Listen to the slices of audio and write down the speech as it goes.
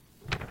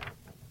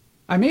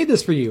I made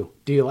this for you.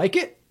 Do you like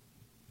it?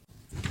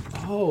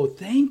 Oh,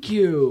 thank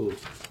you.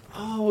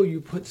 Oh, you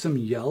put some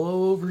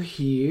yellow over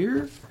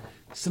here,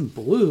 some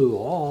blue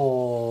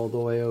all the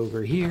way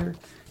over here,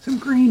 some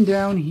green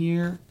down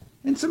here,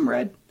 and some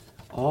red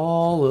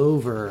all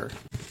over.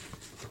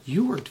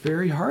 You worked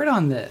very hard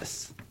on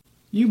this.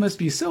 You must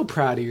be so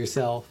proud of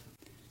yourself.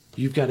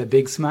 You've got a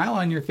big smile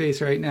on your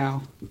face right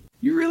now.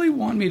 You really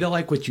want me to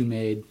like what you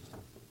made.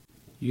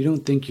 You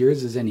don't think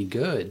yours is any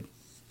good.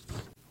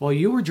 While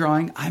you were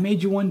drawing, I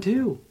made you one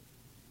too.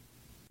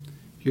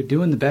 You're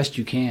doing the best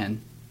you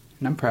can,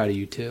 and I'm proud of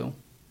you too.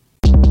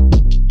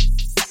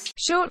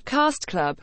 Short Cast Club